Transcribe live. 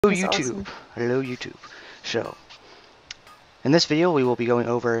Hello That's YouTube. awesome. Hello YouTube. So, in this video we will be going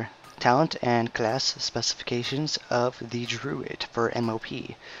over talent and class specifications of the Druid for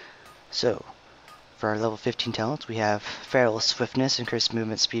MoP. So, for our level 15 talents we have Feral Swiftness, increased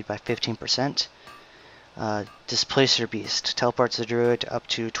movement speed by 15%. Displacer Beast, teleports the Druid up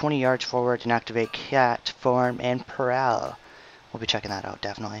to 20 yards forward and activate Cat, Form, and Prowl. We'll be checking that out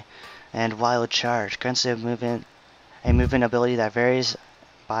definitely. And Wild Charge, grants a movement ability that varies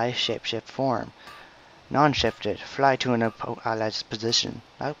by shapeshift form. Non-shifted, fly to an allied's position.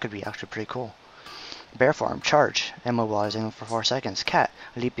 That could be actually pretty cool. Bear form, charge, immobilizing them for 4 seconds. Cat,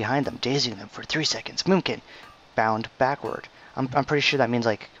 leap behind them, dazing them for 3 seconds. Moonkin, bound backward. I'm pretty sure that means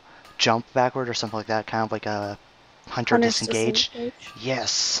like jump backward or something like that, kind of like a hunter disengage.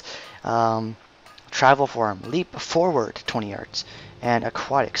 Yes. Travel form, leap forward 20 yards. And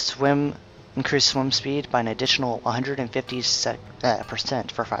aquatic, swim, increase swim speed by an additional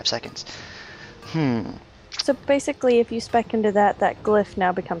 150% for 5 seconds. So basically, if you spec into that, that glyph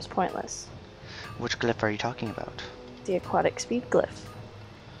now becomes pointless. Which glyph are you talking about? The aquatic speed glyph.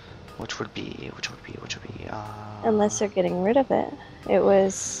 Which would be? Unless they're getting rid of it. It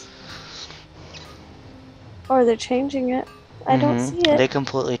was... Or they're changing it. I don't see it. They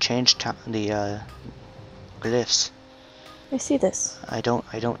completely changed the glyphs. I see this. I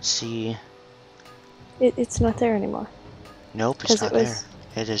don't see... It's not there anymore. Nope, it's not there.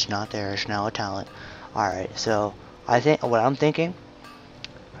 It is not there. It's now a talent. Alright, so I think what I'm thinking,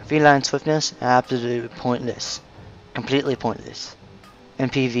 feline swiftness, absolutely pointless. Completely pointless. In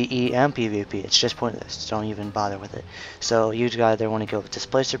PvE and PvP, it's just pointless. Don't even bother with it. So you either want to go with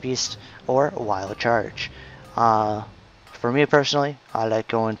Displacer Beast or Wild Charge. For me personally, I like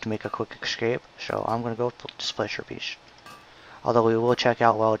going to make a quick escape, so I'm going to go with Displacer Beast. Although we will check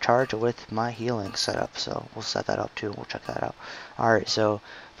out Wild Charge with my healing setup, so we'll set that up too. We'll check that out. Alright, so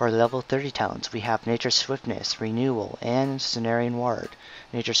for level 30 talents, we have Nature Swiftness, Renewal, and Cenarian Ward.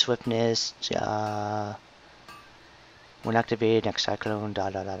 Nature Swiftness, when activated, next cyclone,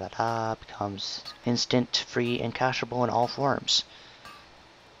 becomes instant, free, and castable in all forms.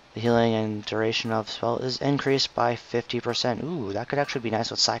 The healing and duration of the spell is increased by 50%. Ooh, that could actually be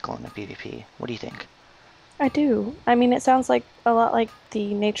nice with Cyclone in PvP. What do you think? I do. I mean, it sounds like a lot like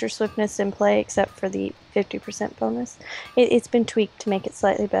the nature swiftness in play, except for the 50% bonus. It's been tweaked to make it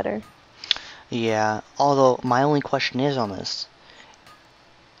slightly better. Yeah, although my only question is on this.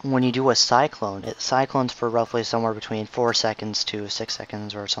 When you do a cyclone, it cyclones for roughly somewhere between 4 seconds to 6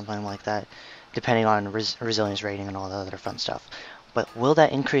 seconds or something like that, depending on resilience rating and all the other fun stuff. But will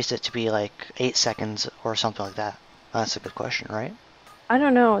that increase it to be like 8 seconds or something like that? That's a good question, right? I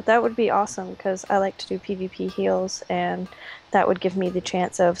don't know. That would be awesome because I like to do PvP heals, and that would give me the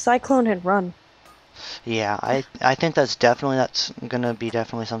chance of Cyclone and run. Yeah, I think that's gonna be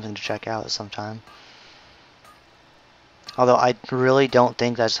definitely something to check out sometime. Although I really don't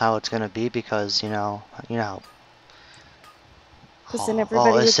think that's how it's gonna be because you know. Because then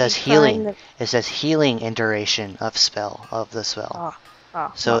everybody it would says be healing. It says healing and duration of the spell.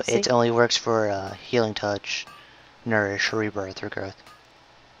 So well, it only works for healing touch, nourish, rebirth, or growth.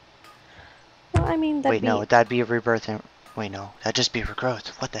 Well, I mean, wait, no, that'd be a rebirth. Wait, no, that'd just be regrowth.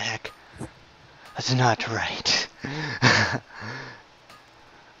 What the heck? That's not right.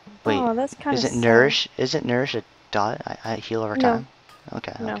 Wait, oh, that's kind of is it nourish? Is it nourish a dot? I heal over time? No.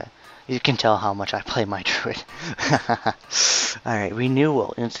 Okay, No. okay. You can tell how much I play my druid. Alright,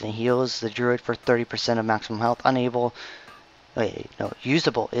 renewal. Instant heals the druid for 30% of maximum health. Unable. Wait, no.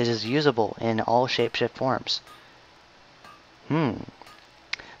 Usable. It is usable in all shapeshift forms.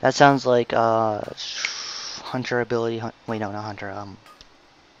 That sounds like hunter ability. Wait, no, not hunter.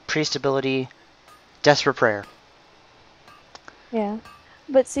 Priest ability. Desperate prayer. Yeah.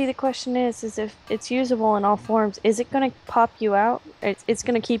 But see, the question is if it's usable in all forms, is it going to pop you out? It's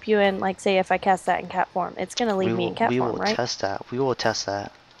going to keep you in, like, say, if I cast that in cat form, it's going to leave me in cat form, right? We will test that. We will test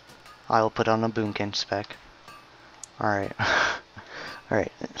that. I will put on a boomkin spec. Alright.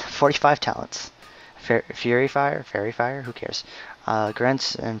 Alright. 45 talents. Fury Fire? Fairy Fire? Who cares?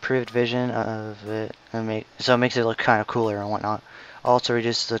 Grants improved vision of it, so it makes it look kind of cooler and whatnot. Also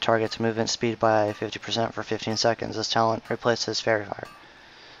reduces the target's movement speed by 50% for 15 seconds. This talent replaces Fairy Fire.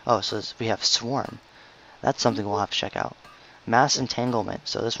 Oh, so we have Swarm. That's something we'll have to check out. Mass Entanglement.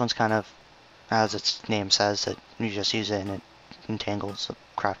 So this one's kind of, as its name says, that you just use it and it entangles a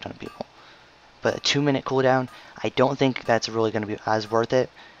crap ton of people. But a 2-minute cooldown, I don't think that's really going to be as worth it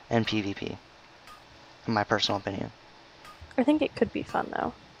in PvP. In my personal opinion. I think it could be fun,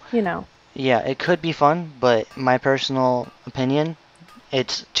 though. You know. Yeah, it could be fun, but my personal opinion,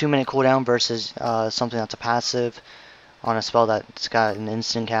 it's 2-minute cooldown versus something that's a passive on a spell that's got an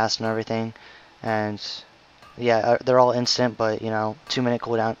instant cast and everything. And yeah, they're all instant, but you know, 2-minute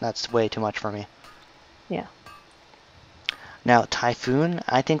cooldown, that's way too much for me. Yeah. Now, Typhoon,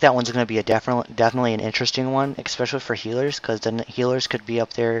 I think that one's going to be a definitely an interesting one, especially for healers, because the healers could be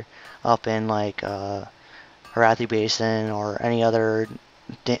up there, up in like Harathi Basin or any other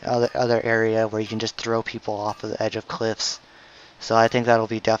area where you can just throw people off of the edge of cliffs. So I think that'll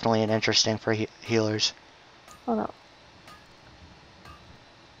be definitely an interesting for healers. Hold on.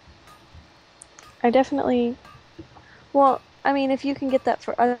 I definitely. Well, I mean, if you can get that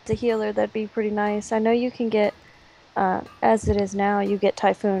for as a healer, that'd be pretty nice. I know you can get, as it is now, you get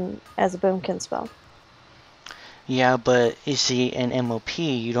Typhoon as a boomkin spell. Yeah, but you see, in MoP,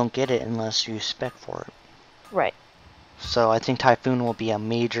 you don't get it unless you spec for it. Right. So I think Typhoon will be a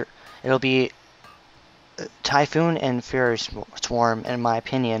major. It'll be Typhoon and Fury Swarm, in my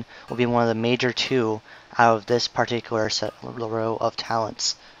opinion, will be one of the major two out of this particular row of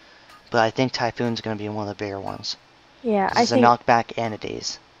talents. But I think Typhoon's going to be one of the bigger ones. Yeah, I think. It's a knockback and a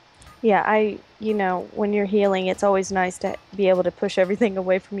daze. Yeah, you know, when you're healing, it's always nice to be able to push everything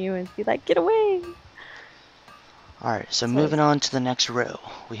away from you and be like, get away. Alright, so moving on to the next row.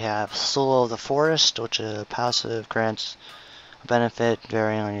 We have Soul of the Forest, which is a passive, grants a benefit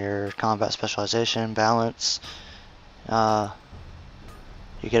varying on your combat specialization, balance. You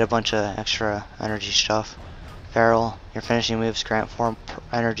get a bunch of extra energy stuff. Feral, your finishing moves grant 4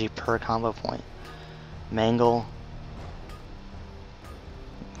 energy per combo point. Mangle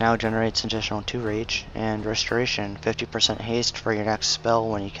now generates additional 2 rage, and Restoration, 50% haste for your next spell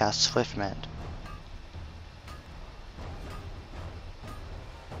when you cast Swift Mend.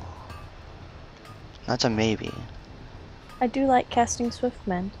 That's a maybe. I do like casting Swift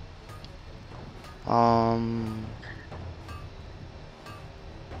Mend.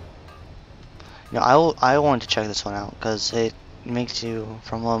 No, I want to check this one out because it makes you,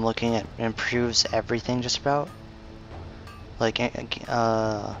 from what I'm looking at, improves everything just about. Like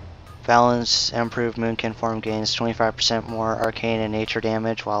balance, improved Moonkin form gains 25% more arcane and nature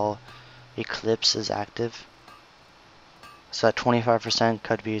damage while Eclipse is active. So that 25%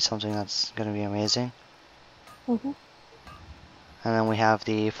 could be something that's going to be amazing. Mm-hmm. And then we have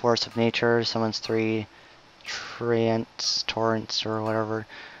the Force of Nature, summons 3 torrents or whatever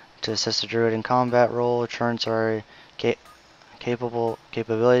to assist the druid in combat roll. Turns are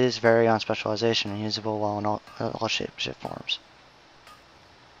capabilities vary on specialization and usable while in all shapeshift forms.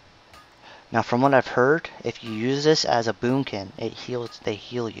 Now, from what I've heard, if you use this as a boomkin, they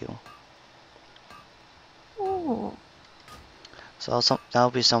heal you. Oh. So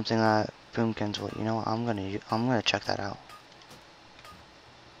that'll be something that boomkins will. You know, I'm gonna check that out.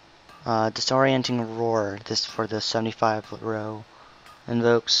 Disorienting Roar. This for the 75 row.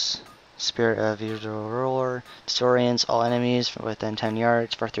 Invokes Spirit of Usual Roar. Disorients all enemies within 10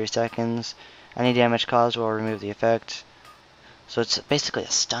 yards for 3 seconds. Any damage caused will remove the effect. So it's basically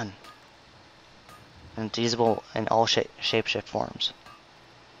a stun. And it's usable in all shapeshift forms.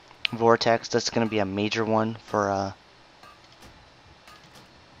 Vortex, that's going to be a major one for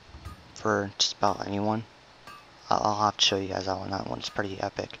just about anyone. I'll have to show you guys that one. That one's pretty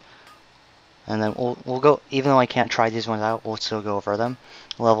epic. And then we'll go, even though I can't try these ones out, we'll still go over them.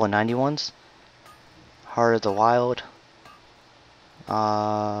 Level 90 ones. Heart of the Wild.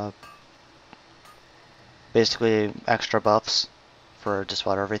 Basically extra buffs for just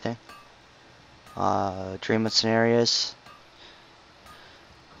about everything. Dream of Scenarios.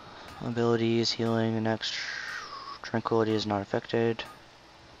 Abilities, healing, the next tranquility is not affected.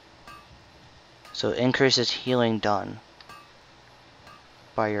 So it increases healing done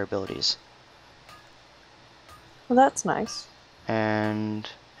by your abilities. Well, that's nice. And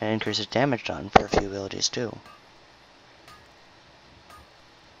it increases damage done for a few abilities too.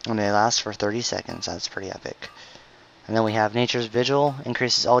 And they last for 30 seconds, that's pretty epic. And then we have Nature's Vigil,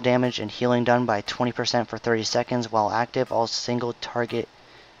 increases all damage and healing done by 20% for 30 seconds while active. All single target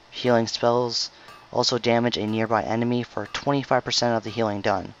healing spells also damage a nearby enemy for 25% of the healing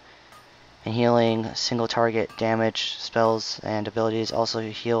done. And healing single target damage spells and abilities also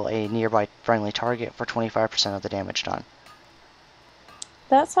heal a nearby friendly target for 25% of the damage done.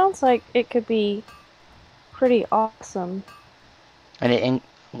 That sounds like it could be pretty awesome. And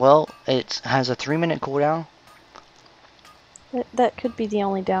it has a 3-minute cooldown. That could be the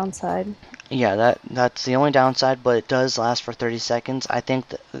only downside. Yeah, that's the only downside, but it does last for 30 seconds. I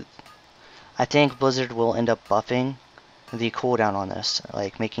think Blizzard will end up buffing the cooldown on this,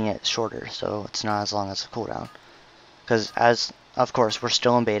 like making it shorter, so it's not as long as the cooldown. Because of course, we're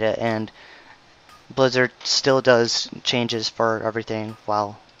still in beta, and Blizzard still does changes for everything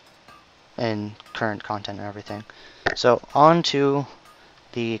while in current content and everything. So on to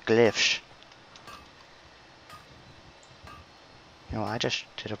the glyphs. You know, I just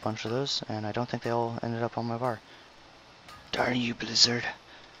did a bunch of those, and I don't think they all ended up on my bar. Darn you, Blizzard.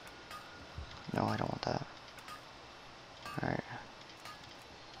 No, I don't want that. Alright.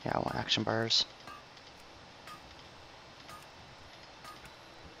 Yeah, I want action bars.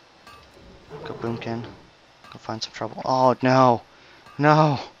 Go boomkin. Go find some trouble. Oh, no!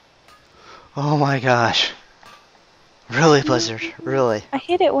 No! Oh my gosh. Really, Blizzard? Really? I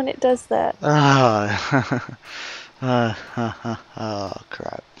hate it when it does that. Oh, oh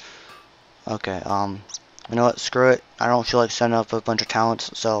crap. Okay, you know what? Screw it. I don't feel like setting up a bunch of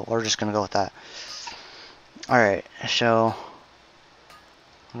talents, so we're just gonna go with that. Alright, so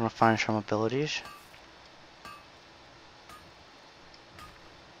I'm gonna find some abilities.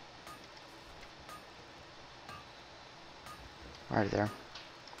 Right there.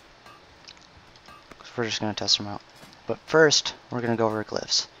 We're just gonna test them out. But first, we're gonna go over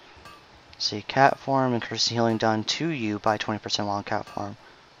glyphs. See, cat form increases healing done to you by 20% while in cat form.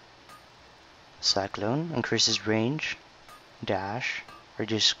 Cyclone increases range, dash,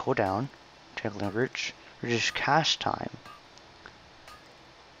 reduces cooldown, tickling roots, reduces cast time.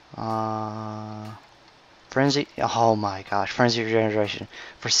 Frenzy, oh my gosh, Frenzy Regeneration.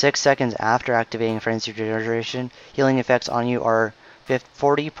 For 6 seconds after activating Frenzy Regeneration, healing effects on you are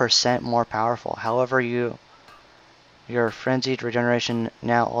 40% more powerful. However, your Frenzied Regeneration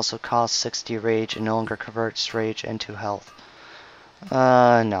now also costs 60 rage and no longer converts rage into health.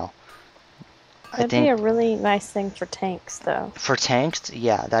 No. That'd be a really nice thing for tanks, though. For tanks,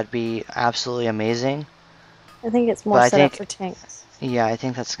 yeah, that'd be absolutely amazing. I think it's more set up for tanks. Yeah, I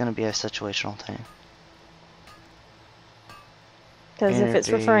think that's going to be a situational thing. Because if it's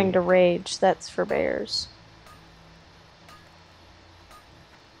referring to rage, that's for bears.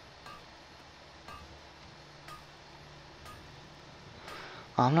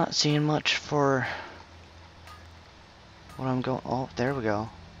 I'm not seeing much for what I'm going. Oh, there we go.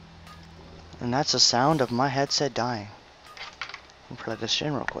 And that's the sound of my headset dying. I'll plug this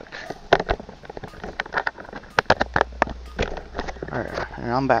in real quick. Alright,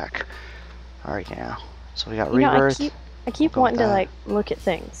 and I'm back. Alright, now. So we got Rebirth. I keep wanting to, like, look at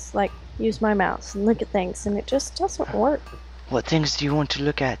things. Like, use my mouse and look at things, and it just doesn't work. What things do you want to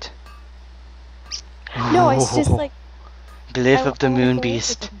look at? No, it's just like... Glyph of the Moon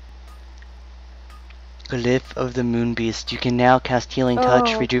Beast. Glyph of the Moon Beast. You can now cast Healing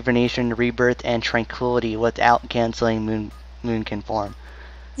Touch, Rejuvenation, Rebirth, and Tranquility without canceling Moonkin form.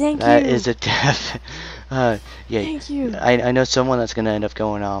 Thank you. That is a death. Yeah. Thank you. I know someone that's gonna end up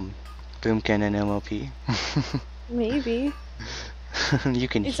going Boomkin and MoP. Maybe. You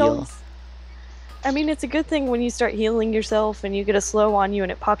can heal. I mean, it's a good thing when you start healing yourself and you get a slow on you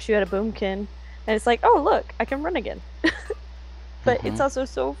and it pops you out of Boomkin. And it's like, oh look, I can run again. But it's also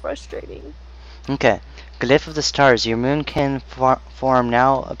so frustrating. Okay. Glyph of the Stars. Your Moonkin form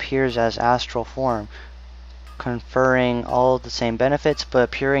now appears as astral form, conferring all the same benefits, but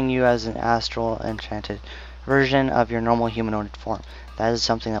appearing you as an astral enchanted version of your normal humanoid form. That is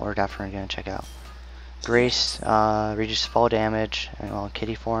something that we're definitely going to check out. Grace, reduces fall damage, and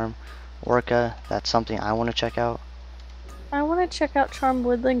kitty form. Orca, that's something I want to check out. I want to check out Charm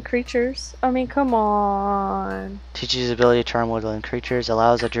Woodland Creatures. I mean, come on. Teaches ability to Charm Woodland Creatures.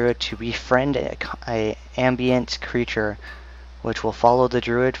 Allows a druid to befriend a ambient creature, which will follow the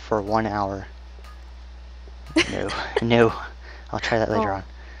druid for 1 hour. No, no. I'll try that later on.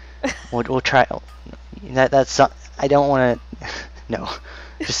 We'll try. That's. I don't want to. No,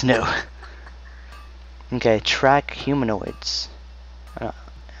 just no. Okay, track humanoids.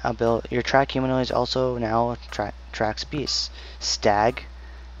 Your track humanoids also now tracks beasts. Stag.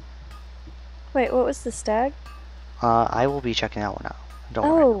 Wait, what was the stag? I will be checking that one out. Don't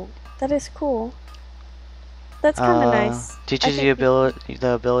worry. Oh, that is cool. That's kind of nice. Teaches you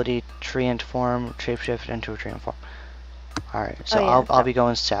the ability treant form, shapeshift into a treant form. Alright, so I'll be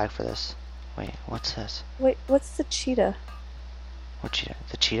going stag for this. Wait, what's this? Wait, what's the cheetah? What cheetah?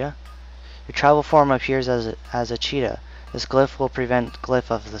 The cheetah? Your tribal form appears as a cheetah. This glyph will prevent glyph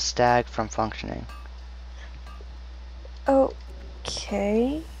of the stag from functioning.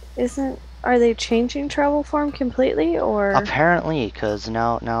 Okay. Are they changing tribal form completely, or? Apparently, because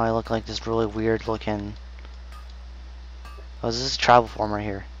now I look like this really weird looking. Oh, this is a tribal form right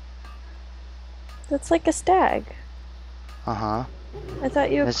here. That's like a stag. Uh-huh. I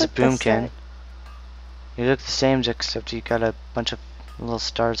thought you equipped the Boomkin. You look the same, except you got a bunch of little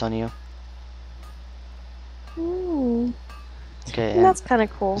stars on you. Okay, and that's kind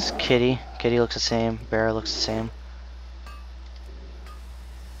of cool. This kitty. Kitty looks the same. Bear looks the same.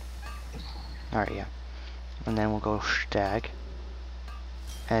 Alright, yeah. And then we'll go stag.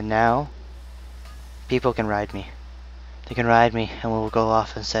 And now, people can ride me. They can ride me, and we'll go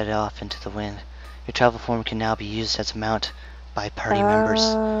off and set it off into the wind. Your travel form can now be used as a mount by party members.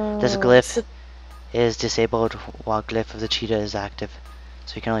 This glyph is disabled while glyph of the cheetah is active.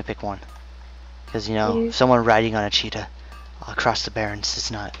 So you can only pick one. Because, you know, someone riding on a cheetah across the barrens is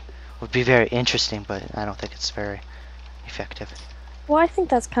not... would be very interesting, but I don't think it's very effective. Well, I think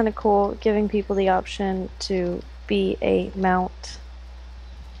that's kind of cool, giving people the option to be a mount.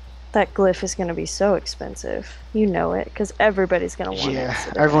 That glyph is going to be so expensive. You know it, because everybody's going to want it.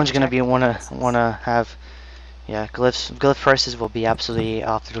 Yeah, everyone's going to wanna have... Yeah, glyph prices will be absolutely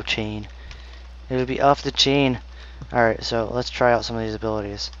off the chain. It'll be off the chain. Alright, so let's try out some of these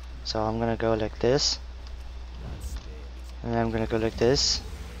abilities. So I'm going to go like this. And then I'm going to go like this.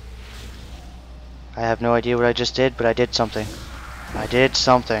 I have no idea what I just did, but I did something. I did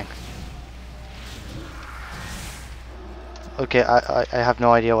something. Okay, I have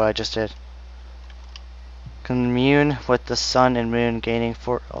no idea what I just did. Commune with the sun and moon, gaining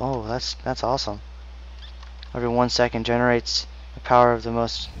for... Oh, that's awesome. Every 1 second generates the power of the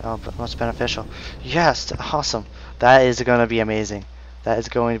most beneficial. Yes, awesome. That is going to be amazing. That is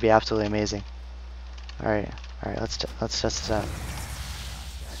going to be absolutely amazing. All right, let's test this out.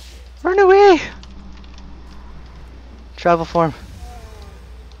 Run away! Travel form.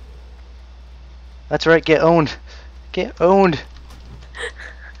 That's right, get owned. Get owned.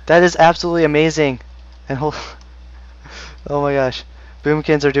 That is absolutely amazing. And oh my gosh.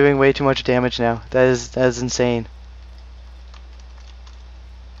 Boomkins are doing way too much damage now. That is insane.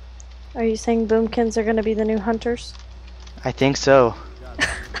 Are you saying boomkins are going to be the new hunters? I think so.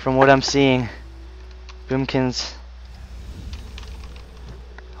 From what I'm seeing. Boomkins.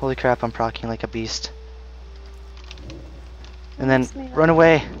 Holy crap, I'm proccing like a beast. And then run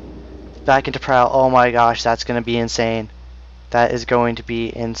away. Back into prowl. Oh my gosh, that's going to be insane. That is going to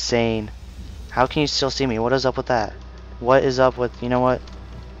be insane. How can you still see me? What is up with that? What is up with, you know what?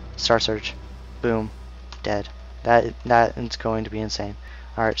 Star Search. Boom. Dead. That is going to be insane.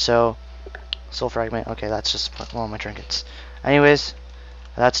 Alright, so Soul Fragment. Okay, that's just one of my trinkets. Anyways,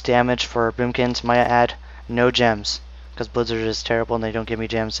 that's damage for Boomkins. Might add no gems. Because Blizzard is terrible and they don't give me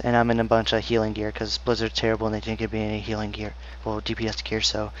gems. And I'm in a bunch of healing gear because Blizzard's terrible and they didn't give me any healing gear. Well, DPS gear,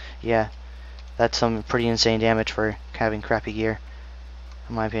 so yeah. That's some pretty insane damage for having crappy gear,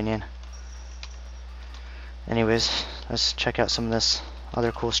 in my opinion. Anyways, let's check out some of this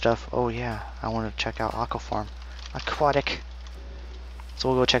other cool stuff. Oh yeah, I want to check out Aquaform. Aquatic. So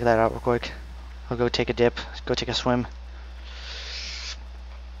we'll go check that out real quick. I'll go take a dip, go take a swim.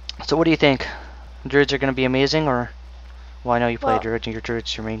 So what do you think? Druids are going to be amazing, or... Well, I know you play Druids, and your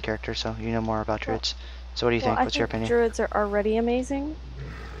Druid's your main character, so you know more about Druids. So what do you think? What's your opinion? Druids are already amazing.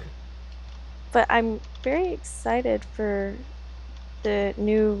 But I'm very excited for the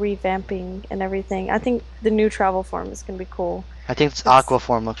new revamping and everything. I think the new travel form is going to be cool. I think this aqua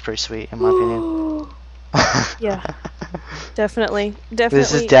form looks pretty sweet, in my opinion. Yeah, definitely.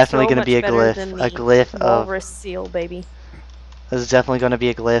 This is definitely going to be a glyph. A glyph of... Walrus seal, baby. This is definitely going to be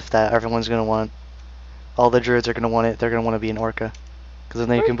a glyph that everyone's going to want. All the druids are going to want it. They're going to want to be an orca. Because then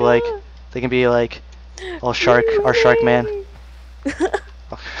they can be like, oh, shark, our shark man.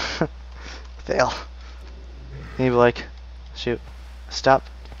 Fail. And you'd be like, shoot, stop.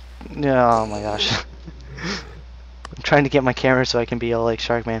 No, oh my gosh. I'm trying to get my camera so I can be all like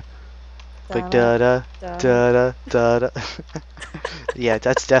Sharkman. Like da da da da da. Yeah,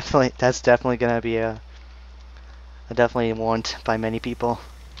 that's definitely gonna be a definitely want by many people.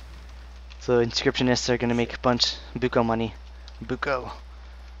 So inscriptionists are gonna make a bunch buko money. Buko.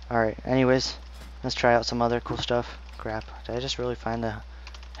 Alright, anyways, let's try out some other cool stuff. Crap, did I just really find the...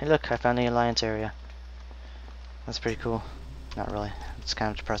 Hey look, I found the alliance area. That's pretty cool. Not really. It's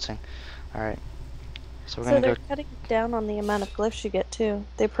kind of depressing. Alright. So we're gonna they're cutting down on the amount of glyphs you get too.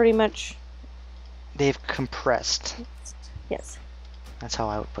 They pretty much... They've compressed. Yes. That's how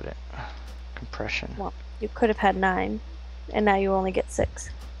I would put it. Compression. Well, you could have had 9, and now you only get 6.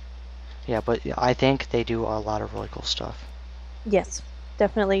 Yeah, but I think they do a lot of really cool stuff. Yes.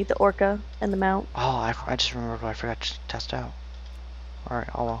 Definitely the orca and the mount. Oh, I just remembered what I forgot to test out. Alright,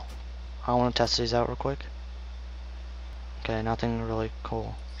 oh well. I want to test these out real quick. Okay, nothing really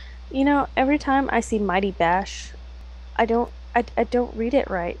cool. You know, every time I see Mighty Bash, I don't read it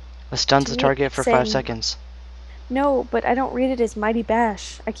right. It stuns the target for 5 seconds. No, but I don't read it as Mighty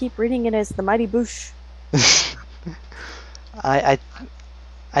Bash. I keep reading it as the Mighty Boosh. I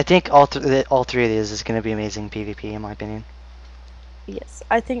think all three of these is going to be amazing PvP in my opinion. Yes,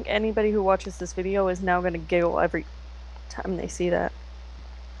 I think anybody who watches this video is now going to giggle every time they see that.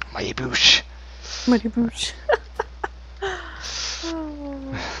 Mighty Boosh. Money boosh.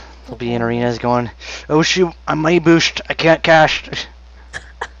 We'll be in arenas going, oh shoot, I'm money boosted, I can't cash.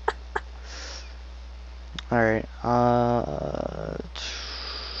 Alright, I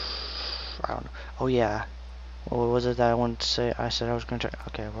don't know. Oh yeah. What was it that I wanted to say? I said I was going to check.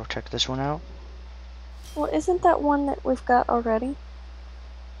 Okay, we'll check this one out. Well, isn't that one that we've got already?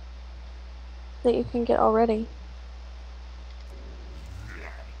 That you can get already?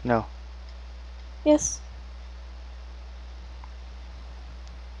 No. Yes.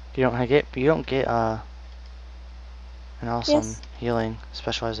 You don't get an awesome healing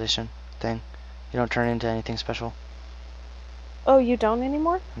specialization thing. You don't turn into anything special. Oh, you don't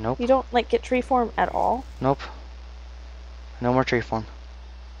anymore? Nope. You don't like get tree form at all? Nope. No more tree form.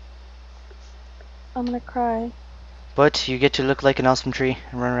 I'm gonna cry. But you get to look like an awesome tree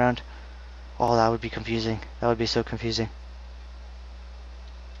and run around. Oh, that would be confusing. That would be so confusing.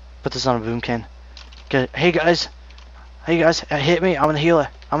 Put this on a boomkin. Hey guys, hit me. I'm the healer.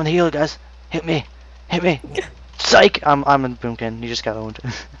 I'm the healer, guys. Hit me. Hit me. Psych. I'm a boomkin. You just got owned.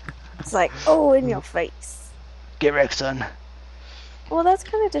 It's like, oh, in your face. Get wrecked, son. Well, that's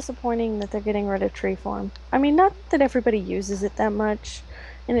kind of disappointing that they're getting rid of tree form. I mean, not that everybody uses it that much,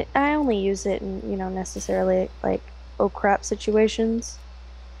 and I only use it in, you know, necessarily like oh crap situations.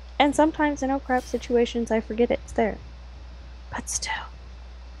 And sometimes in oh crap situations, I forget it's there. But still.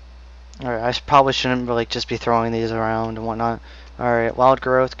 Alright, I probably shouldn't really just be throwing these around and whatnot. Alright, wild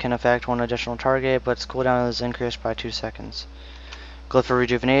growth can affect one additional target, but its cooldown is increased by 2 seconds. Glyph of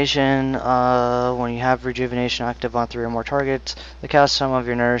rejuvenation, when you have rejuvenation active on 3 or more targets, the cast time of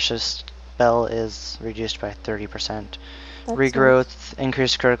your nourish spell is reduced by 30%. Regrowth,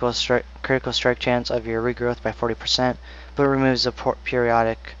 increased critical strike chance of your regrowth by 40%, but removes the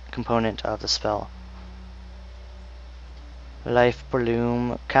periodic component of the spell. Life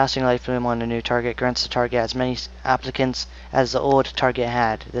Bloom. Casting Life Bloom on a new target grants the target as many applicants as the old target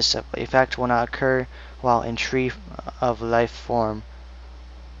had. This effect will not occur while in Tree of Life form.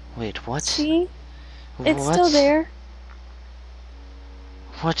 Wait, what? See? It's still there.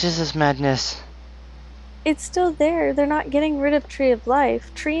 What is this madness? It's still there. They're not getting rid of Tree of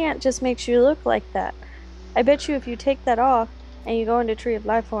Life. Tree Ant just makes you look like that. I bet you if you take that off and you go into Tree of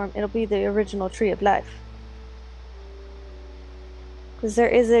Life form, it'll be the original Tree of Life. Because there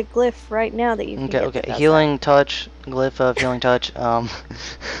is a glyph right now that you can get. Okay, Healing Touch, glyph of Healing Touch.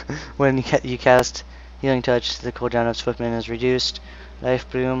 When you cast Healing Touch, the cooldown of Swiftman is reduced. Life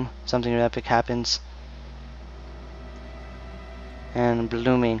Bloom, something epic happens. And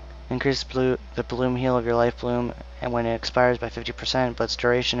Blooming. Increase the bloom heal of your Life Bloom and when it expires by 50%, but its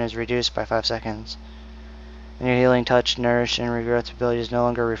duration is reduced by 5 seconds. And your Healing Touch, Nourish, and Regrowth abilities no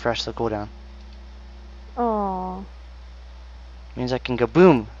longer refresh the cooldown. Aww. Means I can go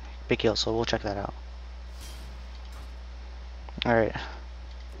boom! Big heal, so we'll check that out. Alright.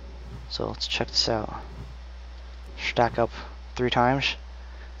 So let's check this out. Stack up 3 times.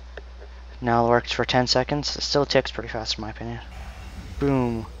 Now it works for 10 seconds. It still ticks pretty fast in my opinion.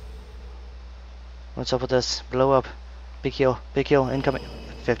 Boom. What's up with this? Blow up. Big heal, incoming.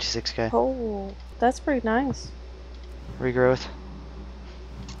 56k. Oh, that's pretty nice. Regrowth.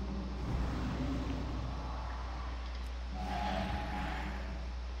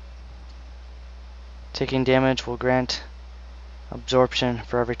 Taking damage will grant absorption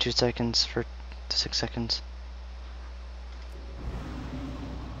for every 2 seconds for 6 seconds.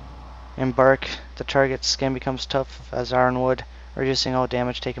 Embark. The target's skin becomes tough as ironwood, reducing all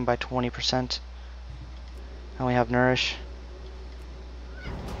damage taken by 20%. And we have Nourish.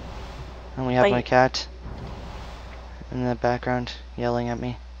 And we have my cat in the background yelling at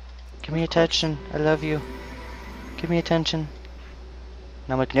me. Give me attention. I love you. Give me attention.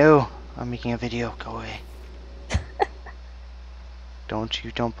 And I'm like, no. I'm making a video. Go away. Don't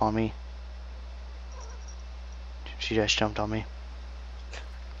you jump on me. She just jumped on me.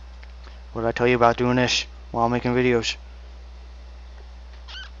 What did I tell you about doing this while I'm making videos?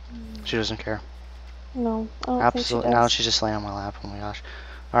 She doesn't care. No, I don't Absolutely. think she does. Now she's just laying on my lap. Oh my gosh.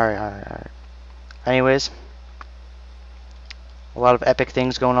 Alright. Anyways. A lot of epic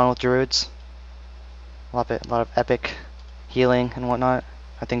things going on with druids. A lot of epic healing and whatnot.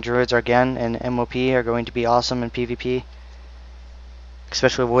 I think druids again and MoP are going to be awesome in PvP.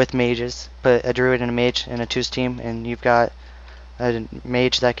 Especially with mages. Put a druid and a mage in a 2's team and you've got a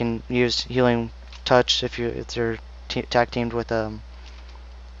mage that can use healing touch if they're tag teamed with oh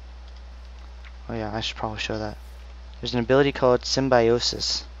yeah, I should probably show that. There's an ability called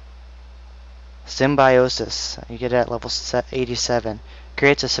Symbiosis. You get it at level 87.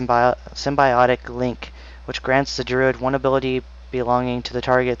 Creates a symbiotic link, which grants the druid one ability belonging to the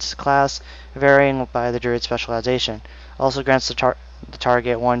target's class, varying by the druid specialization. Also grants the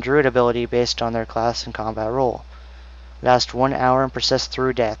target one druid ability based on their class and combat role. Lasts 1 hour and persists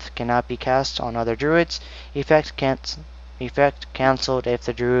through death. Cannot be cast on other druids. Effect cancelled if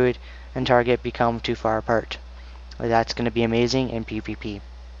the druid and target become too far apart. That's going to be amazing in PvP.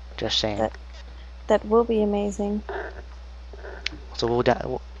 Just saying. That will be amazing. So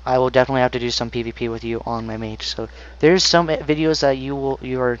I will definitely have to do some PvP with you on my mage. So there's some videos that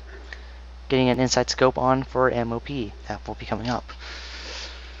you are getting an inside scope on for MoP that will be coming up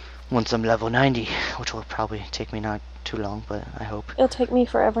once I'm level 90, which will probably take me not too long, but I hope. It'll take me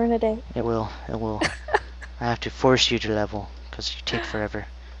forever and a day. It will. I have to force you to level because you take forever.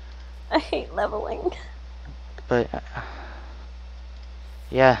 I hate leveling. But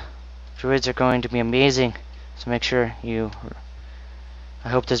yeah, druids are going to be amazing. So make sure I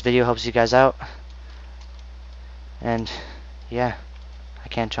hope this video helps you guys out. And yeah, I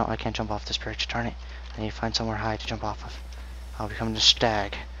can't jump off this perch. Darn it! I need to find somewhere high to jump off of. I'll become the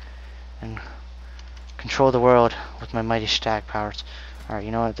stag and control the world with my mighty stag powers. Alright,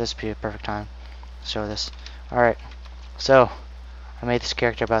 you know what? This would be a perfect time to show this. Alright, so I made this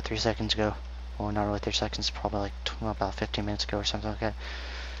character about 3 seconds ago. Well, not really 3 seconds, probably like about 15 minutes ago or something like that.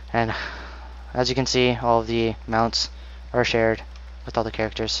 And as you can see, all of the mounts are shared with all the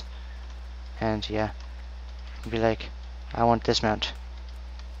characters. And yeah, be like, I want this mount.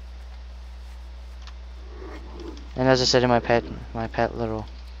 And as I said in my pet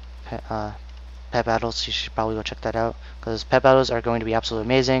battles, you should probably go check that out, because pet battles are going to be absolutely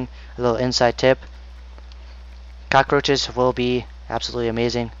amazing. A little inside tip: cockroaches will be absolutely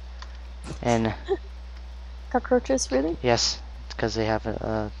amazing. And cockroaches, really? Yes, because they have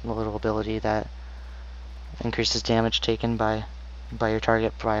a little ability that increases damage taken by your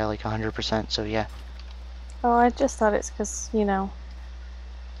target by like 100%. So yeah. Oh, I just thought it's because, you know,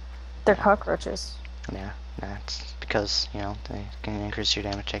 they're cockroaches. Yeah, it's because, you know, they can increase your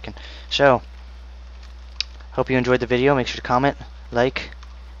damage taken. So hope you enjoyed the video. Make sure to comment, like,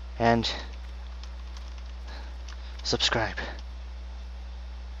 and subscribe.